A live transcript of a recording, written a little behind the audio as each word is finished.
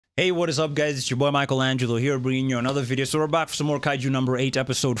Hey, what is up, guys? It's your boy Michelangelo here, bringing you another video. So we're back for some more Kaiju number 8,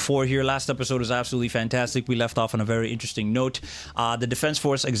 episode 4 here. Last episode was absolutely fantastic. We left off on a very interesting note. The Defense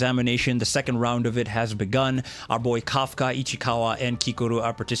Force examination, the second round of it has begun. Our boy Kafka, Ichikawa, and Kikoru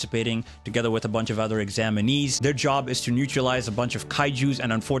are participating together with a bunch of other examinees. Their job is to neutralize a bunch of kaijus,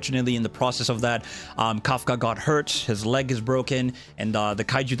 and unfortunately, in the process of that, Kafka got hurt. His leg is broken, and the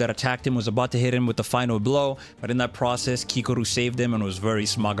kaiju that attacked him was about to hit him with the final blow. But in that process, Kikoru saved him and was very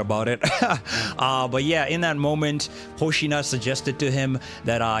smug about it. But yeah, in that moment, Hoshina suggested to him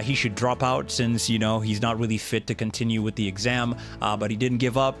that he should drop out since, you know, he's not really fit to continue with the exam. But he didn't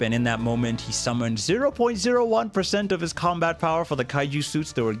give up, and in that moment, he summoned 0.01% of his combat power for the kaiju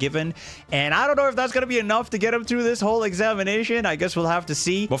suits that were given. And I don't know if that's gonna be enough to get him through this whole examination. I guess we'll have to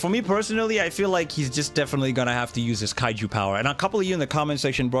see. But for me personally, I feel like he's just definitely gonna have to use his kaiju power. And a couple of you in the comment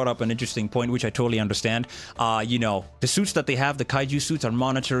section brought up an interesting point, which I totally understand. You know, the suits that they have, the kaiju suits, are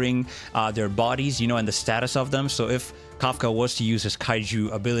monitoring their bodies, you know, and the status of them. So if Kafka was to use his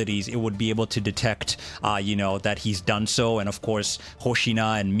kaiju abilities, it would be able to detect, you know, that he's done so. And of course,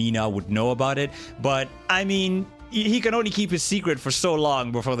 Hoshina and Mina would know about it. But I mean, he can only keep his secret for so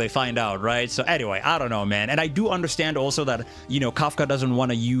long before they find out, right? So anyway, I don't know, man. And I do understand also that, you know, Kafka doesn't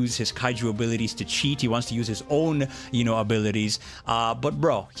want to use his kaiju abilities to cheat. He wants to use his own, you know, abilities. But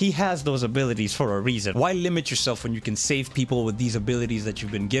bro, he has those abilities for a reason. Why limit yourself when you can save people with these abilities that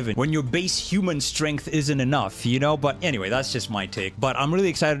you've been given, when your base human strength isn't enough, you know? But anyway, that's just my take. But I'm really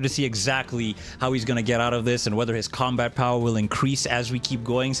excited to see exactly how he's gonna get out of this and whether his combat power will increase as we keep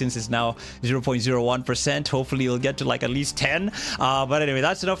going, since it's now 0.01%. Hopefully he'll get to like at least 10. But anyway,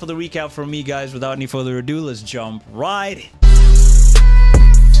 that's enough for the recap from me, guys. Without any further ado, let's jump right in.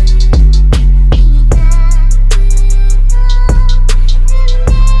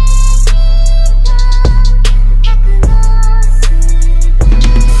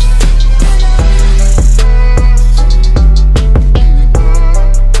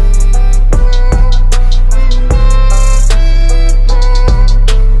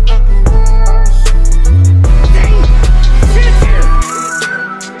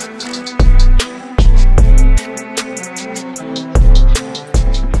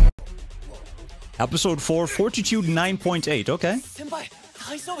 Episode 4, Fortitude 9.8, okay.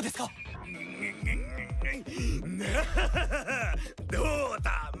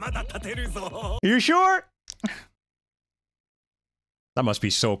 You sure? That must be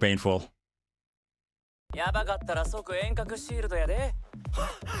so painful. Nah,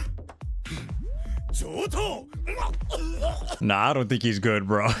 I don't think he's good,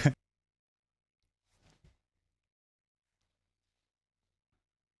 bro.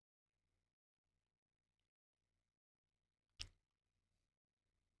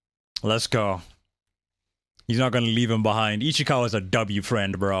 Let's go. He's not gonna leave him behind. Ichikawa is a W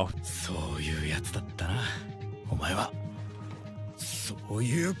friend, bro.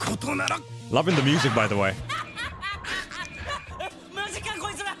 Loving the music, by the way.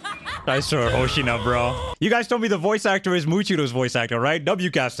 Nice for Hoshina, bro. You guys told me the voice actor is Muichiro's voice actor, right? W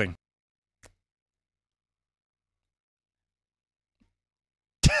casting.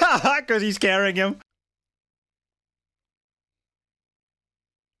 Because he's carrying him.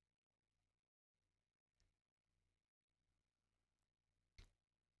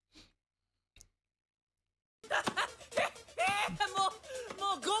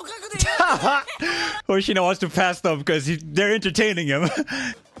 Hoshina wants to pass them because they're entertaining him.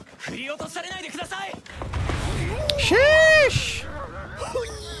 Sheesh!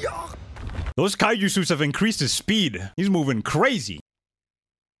 Those kaiju suits have increased his speed. He's moving crazy.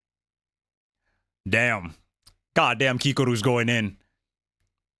 Damn. Goddamn, Kikoru's going in.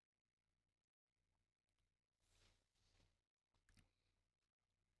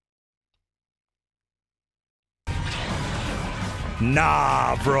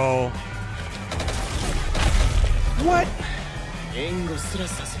 Nah, bro. What?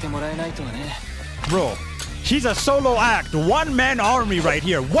 Bro, she's a solo act. One-man army right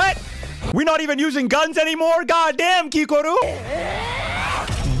here. What? We're not even using guns anymore? Goddamn, Kikoru.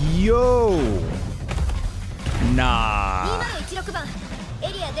 Yo. Nah.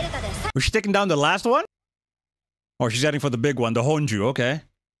 Was she taking down the last one? Or she's heading for the big one, the Honju, okay.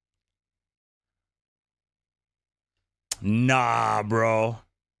 Nah, bro.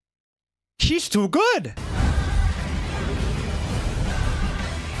 She's too good.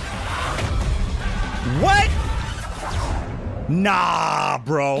 What? Nah,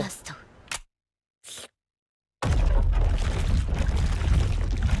 bro.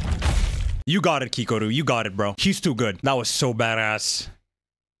 You got it, Kikoru. You got it, bro. She's too good. That was so badass.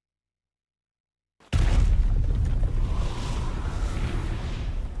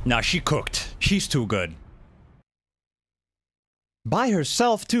 Nah, she cooked. She's too good. By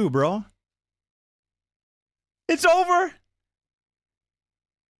herself too, bro. It's over.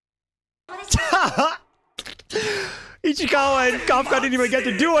 Ichikawa and Kafka didn't even get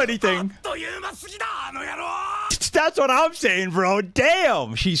to do anything. That's what I'm saying, bro.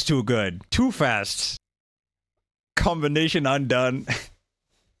 Damn, she's too good. Too fast. Combination undone.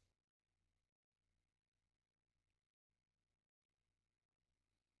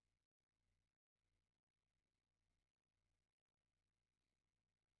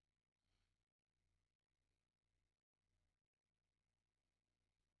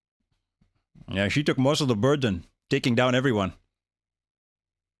 Yeah, she took most of the burden, taking down everyone.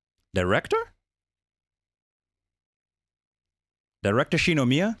 Director? Director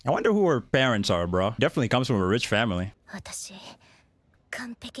Shinomiya? I wonder who her parents are, bro. Definitely comes from a rich family.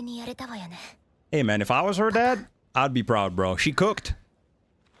 Hey man, if I was her dad, I'd be proud, bro. She cooked.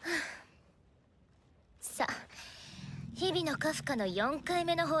 What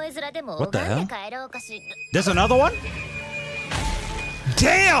the hell? There's another one?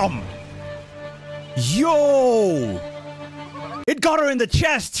 Damn! Yo! It got her in the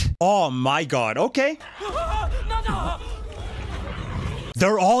chest! Oh my god, okay.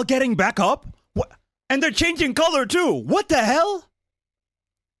 They're all getting back up? What? And they're changing color too! What the hell?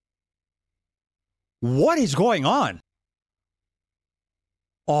 What is going on?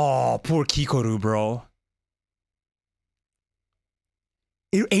 Oh, poor Kikoru, bro.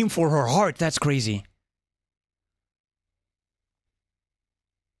 It aimed for her heart, that's crazy.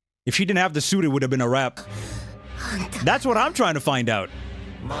 If she didn't have the suit, it would have been a wrap. That's what I'm trying to find out.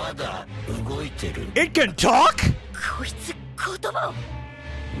 It can talk?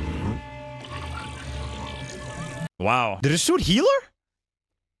 Wow. Did the suit heal her?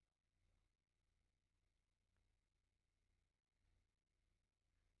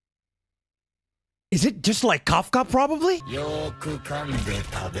 Is it just like Kafka, probably?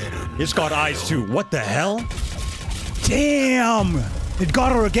 It's got eyes too. What the hell? Damn! It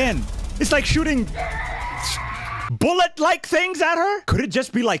got her again. It's like shooting bullet-like things at her? Could it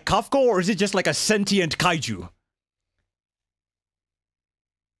just be like Kafka, or is it just like a sentient kaiju?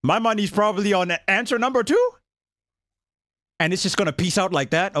 My money's probably on answer number 2. And it's just gonna peace out like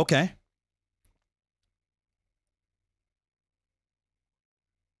that? Okay.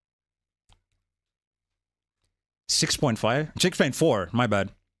 $6.5? 6.4, my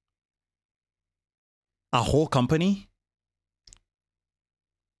bad. A whole company?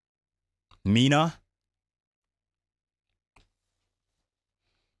 Mina?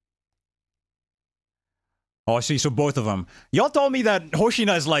 Oh, I see, so both of them. Y'all told me that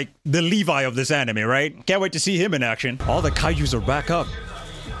Hoshina is like the Levi of this anime, right? Can't wait to see him in action. All the kaijus are back up.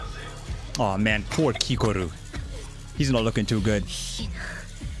 Oh man, poor Kikoru. He's not looking too good.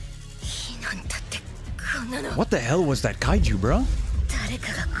 What the hell was that kaiju, bro?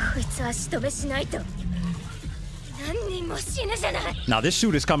 Now this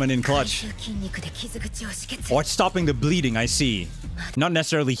suit is coming in clutch. Oh, it's stopping the bleeding, I see. Not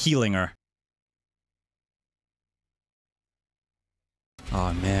necessarily healing her.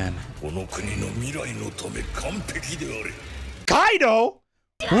 Oh man. Kaido?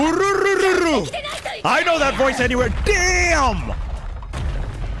 I know that voice anywhere. Damn!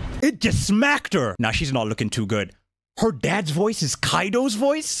 It just smacked her. Now she's not looking too good. Her dad's voice is Kaido's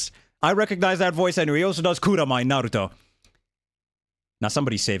voice? I recognize that voice anyway. He also does Kurama in Naruto. Now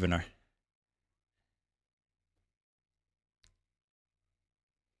somebody's saving her.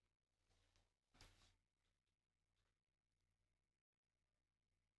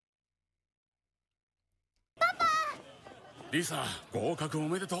 Lisa, 合格お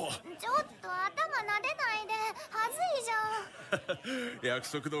めでとう。ちょっと頭撫でないで、はずいじゃん。約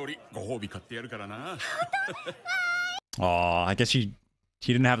束通りご褒美買ってやるからな。Aw, I guess she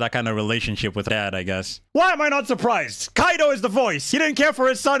didn't have that kind of relationship with dad, I guess. Why am I not surprised? Kaido is the voice. He didn't care for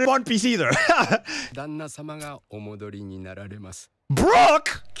his son in One Piece either. 旦那様がお戻りになられます。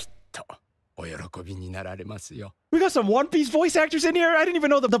Brooke! きっとお喜びになられますよ。We got some One Piece voice actors in here? I didn't even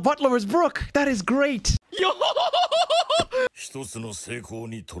know that the butler was Brooke. That is great. 一つの成功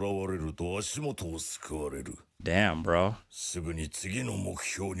にとらわれると足元を救われる。Damn, bro. すぐに次の目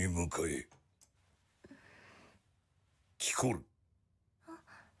標に向かえ。キコル。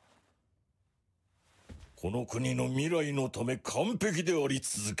この国の未来のため完璧であり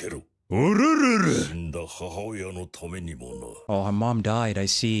続けろ。死んだ母親のためにもな。Oh, her mom died, I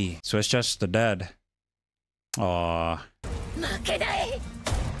see. So it's just the dad. Aw. 負けない。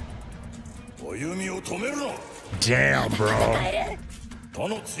歩みを止めるな。Damn, bro. 他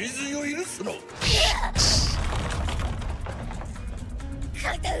の追随を許すな。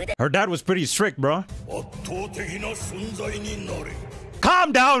Her dad was pretty strict, bro. 圧倒的な存在になれ。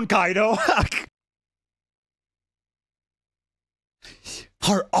 Calm down, Kaido.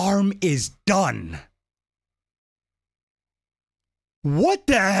 Her arm is done. What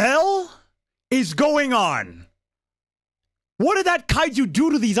the hell is going on? What did that kaiju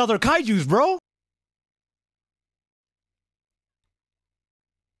do to these other kaijus, bro?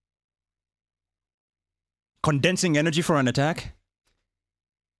 Condensing energy for an attack?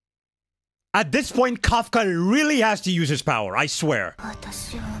 At this point, Kafka really has to use his power, I swear.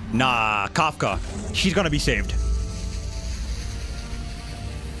 Nah, Kafka. She's gonna be saved.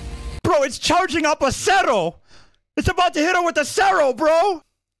 Bro, it's charging up a Zero! It's about to hit her with a Zero, bro!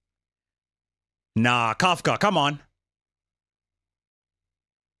 Nah, Kafka, come on.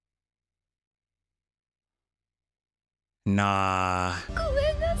 Nah.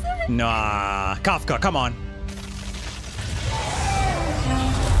 Nah, Kafka, come on.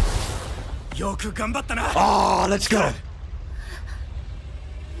 Oh, let's go.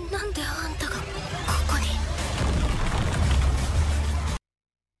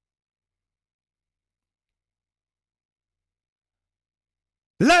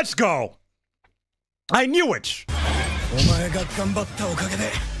 Let's go. I knew it.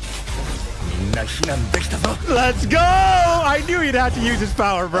 Let's go. I knew he'd have to use his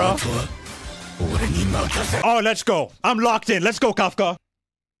power, bro. Oh, let's go. I'm locked in. Let's go, Kafka.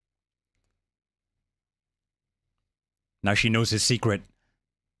 Now she knows his secret.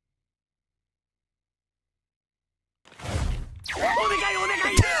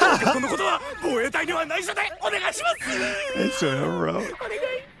 It's in a row.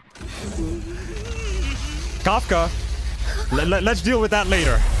 Kafka, let's deal with that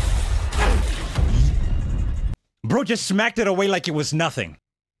later. Bro just smacked it away like it was nothing.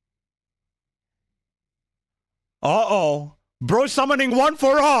 Uh-oh. Bro summoning one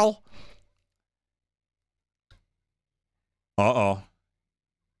for all. Uh-oh.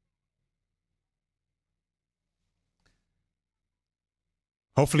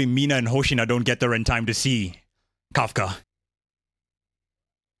 Hopefully Mina and Hoshina don't get there in time to see Kafka.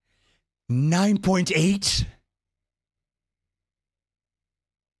 9.8?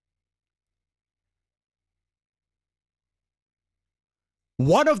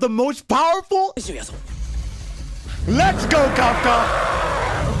 One of the most powerful? Let's go,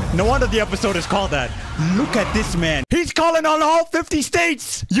 Kafka! No wonder the episode is called that. Look at this man. He's calling on all 50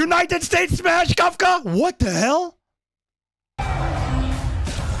 states! United States smash, Kafka! What the hell?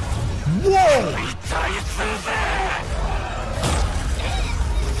 Whoa!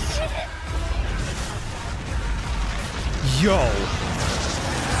 Yo!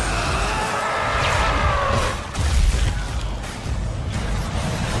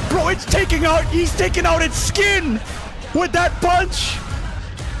 Bro, it's taking out, he's taking out its skin with that punch.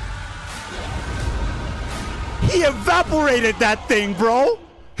 He evaporated that thing, bro.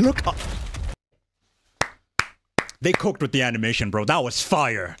 Look up. They cooked with the animation, bro. That was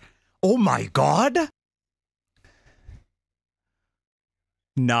fire. Oh my god.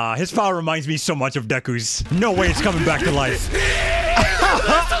 Nah, his power reminds me so much of Deku's. No way it's coming back to life.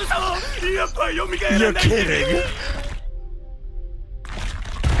 You're kidding.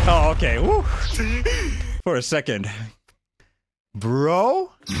 Oh, okay. Woo. For a second.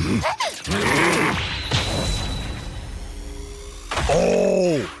 Bro?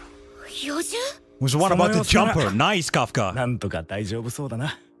 Oh! Was one about to jump her. Nice, Kafka.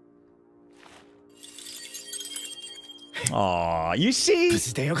 Aw, you see?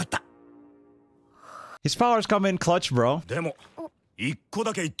 His powers come in clutch, bro. でも、一個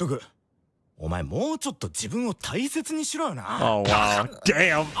だけ言っとく。お前もうちょっと自分を大切にしろよな。Oh, wow.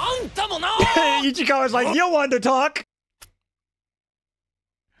 Damn. あんたもな Ichikawa's like, you want to talk?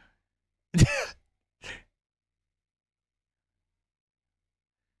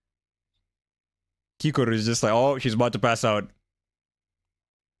 Kikuru is just like, oh, she's about to pass out.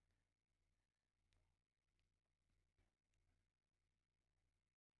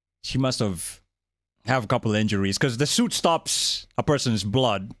 She must have a couple injuries because the suit stops a person's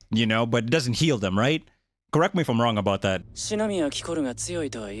blood, you know, but it doesn't heal them, right? Correct me if I'm wrong about that. シナミはキコルが強い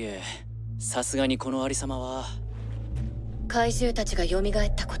とはいえ、さすがにこのありさまは怪獣たちが蘇っ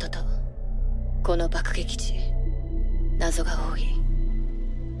たこととこの爆撃地謎が多い。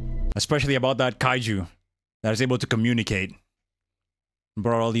Especially about that kaiju that is able to communicate.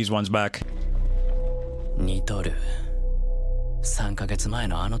 Brought all these ones back. 似とる。3ヶ月前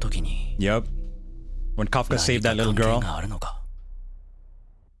のあの時に。 Yep. When Kafka saved that little girl.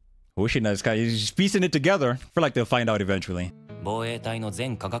 Hoshina is he's piecing it together. I feel like they'll find out eventually. 防衛隊の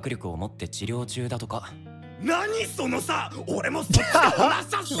全科学力を持って治療中だとか。何そのさ、俺もそっちが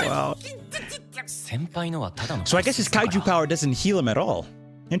同じさ。 Wow. 先輩のはただの So I guess his kaiju power doesn't heal him at all.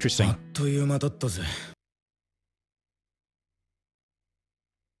 あ Interesting. っという間だったぜ。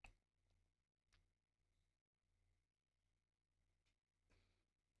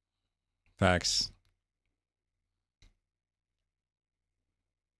 Facts.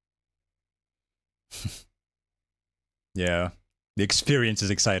 Yeah. The experience is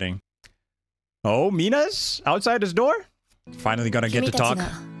exciting. Oh, Mina's outside his door? Finally gonna get to 君たち talk. が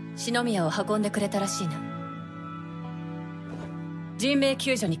篠宮を運んでくれたらしいな。人命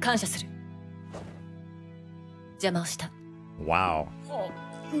救助に感謝する。邪魔をした。 Wow.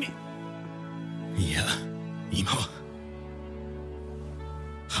 いや、今は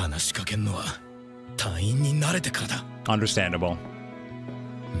話しかけんのは隊員に慣れてからだ。 Understandable.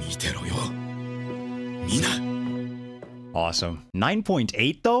 見てろよ、みんな。 Awesome.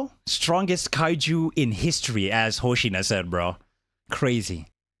 9.8 though? Strongest kaiju in history, as Hoshina said, bro. Crazy.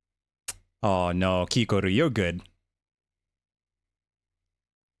 Oh no, Kikoru, you're good.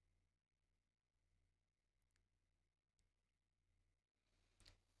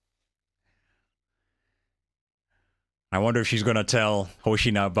 I wonder if she's gonna tell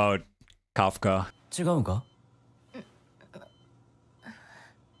Hoshina about Kafka. 違うか？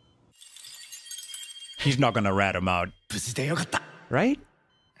 He's not gonna rat him out, 無事でよかった。 right?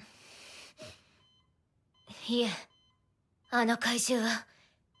 いえ、あの怪獣は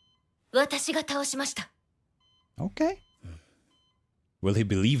私が倒しました。 Okay. Will he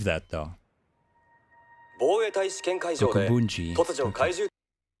believe that though? 防衛隊試験会場で Dokubunji. 突如怪獣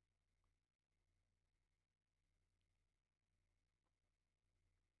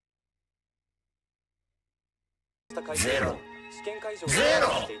ゼロゼ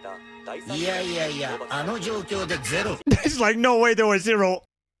ロいやいやいやあの状況でゼロ There's like no way there was zero.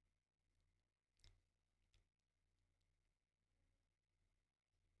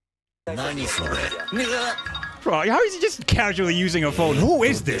 Bro, how is he just casually using a phone? Who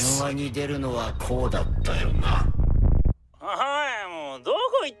is 電 this? 話に出るのはこうだったよな。おい、もうど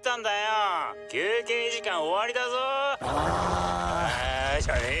こ行ったんだよ。休憩時間終わりだぞ。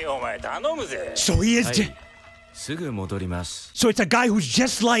じゃあね、お前頼むぜ。 So he is はい just. すぐ戻ります。 So it's a guy who's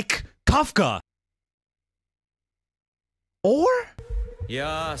just like Kafka. Or? い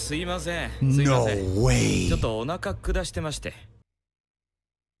やー、すいません。すいま No せん。ちょ way. っとお腹下してまして。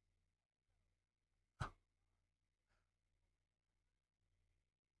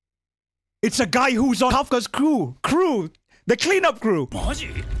 It's a guy who's on Kafka's crew. The cleanup crew. マジ？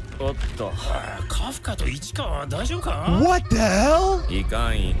おっと、カフカと市川大丈夫か？ What the hell? いか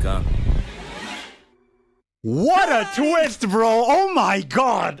んいかん。 What a twist, bro. Oh my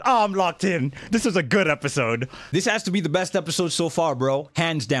god. Oh, I'm locked in. This is a good episode. This has to be the best episode so far, bro.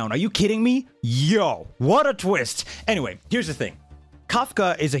 Hands down. Are you kidding me? Yo, what a twist. Anyway, here's the thing.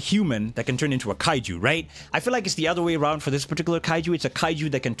 Kafka is a human that can turn into a kaiju, right? I feel like it's the other way around for this particular kaiju. It's a kaiju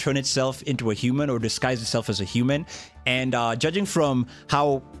that can turn itself into a human or disguise itself as a human. And judging from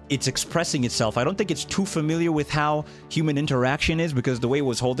how it's expressing itself, I don't think it's too familiar with how human interaction is, because the way it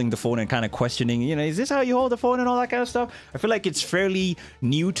was holding the phone and kind of questioning, you know, is this how you hold the phone and all that kind of stuff? I feel like it's fairly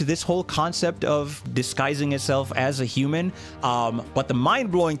new to this whole concept of disguising itself as a human. But the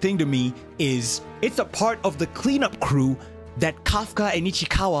mind-blowing thing to me is it's a part of the cleanup crew that Kafka and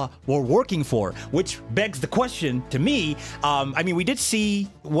Ichikawa were working for, which begs the question to me. I mean, we did see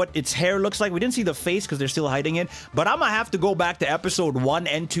what its hair looks like. We didn't see the face because they're still hiding it, but I'm gonna have to go back to episode 1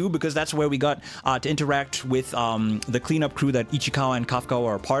 and 2 because that's where we got to interact with the cleanup crew that Ichikawa and Kafka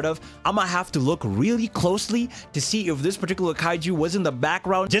were a part of. I'm gonna have to look really closely to see if this particular kaiju was in the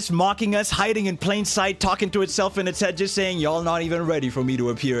background, just mocking us, hiding in plain sight, talking to itself in its head, just saying, y'all not even ready for me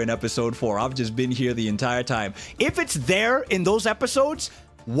to appear in episode 4. I've just been here the entire time. If it's there in those episodes,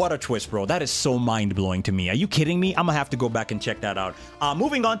 what a twist, bro. That is so mind-blowing to me. Are you kidding me? I'm gonna have to go back and check that out.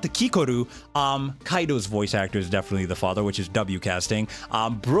 Moving on to Kikoru, Kaido's voice actor is definitely the father, which is W casting.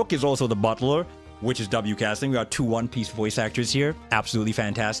 Brooke is also the butler, which is W casting. We got two One Piece voice actors here. Absolutely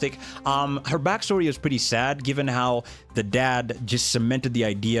fantastic. Her backstory is pretty sad, given how the dad just cemented the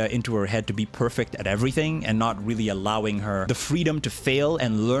idea into her head to be perfect at everything and not really allowing her the freedom to fail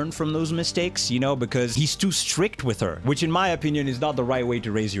and learn from those mistakes, you know, because he's too strict with her, which in my opinion is not the right way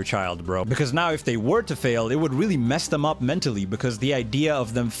to raise your child, bro. Because now if they were to fail, it would really mess them up mentally, because the idea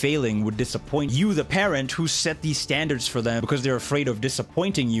of them failing would disappoint you, the parent who set these standards for them, because they're afraid of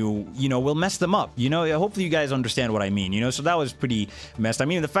disappointing you, you know, will mess them up. You know, hopefully you guys understand what I mean, you know? So that was pretty messed. I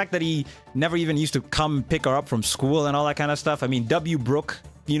mean, the fact that he never even used to come pick her up from school and all that kind of stuff. I mean, W. Brooke,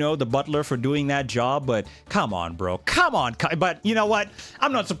 you know, the butler for doing that job, but come on, bro. Come on. But you know what?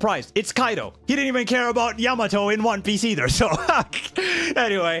 I'm not surprised. It's Kaido. He didn't even care about Yamato in One Piece either. So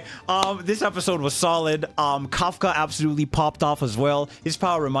anyway, this episode was solid. Kafka absolutely popped off as well. His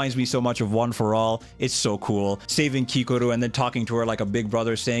power reminds me so much of One for All. It's so cool. Saving Kikoru and then talking to her like a big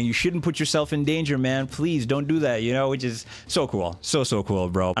brother, saying, you shouldn't put yourself in danger, man. Please don't do that, you know, which is so cool. So cool,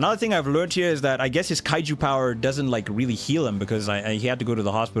 bro. Another thing I've learned here is that I guess his kaiju power doesn't like really heal him, because he had to go to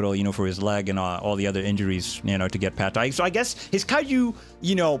the hospital, you know, for his leg and all the other injuries, you know, to get patched. So I guess his kaiju,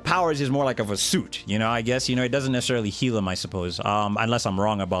 you know, powers is more like of a suit, you know, I guess, you know, it doesn't necessarily heal him, I suppose, unless I'm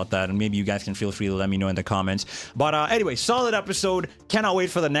wrong about that, and maybe you guys can feel free to let me know in the comments. But anyway, solid episode. Cannot wait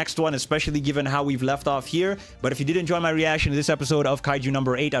for the next one, especially given how we've left off here. But if you did enjoy my reaction to this episode of Kaiju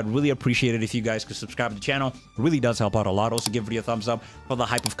number 8, I'd really appreciate it if you guys could subscribe to the channel. It really does help out a lot. Also give the video a thumbs up for the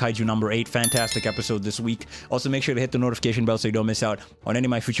hype of Kaiju number 8. Fantastic episode this week. Also make sure to hit the notification bell so you don't miss out on any of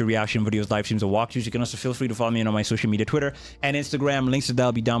my future reaction videos, live streams, or walkthroughs. You can also feel free to follow me on my social media, Twitter and Instagram. Links to that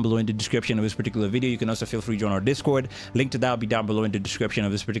will be down below in the description of this particular video. You can also feel free to join our Discord. Link to that will be down below in the description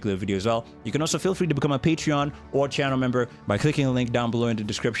of this particular video as well. You can also feel free to become a Patreon or channel member by clicking the link down below in the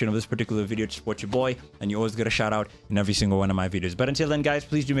description of this particular video to support your boy, and you always get a shout out in every single one of my videos. But until then, guys,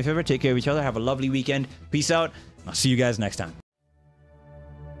 please do me a favor, take care of each other, have a lovely weekend, peace out, and I'll see you guys next time.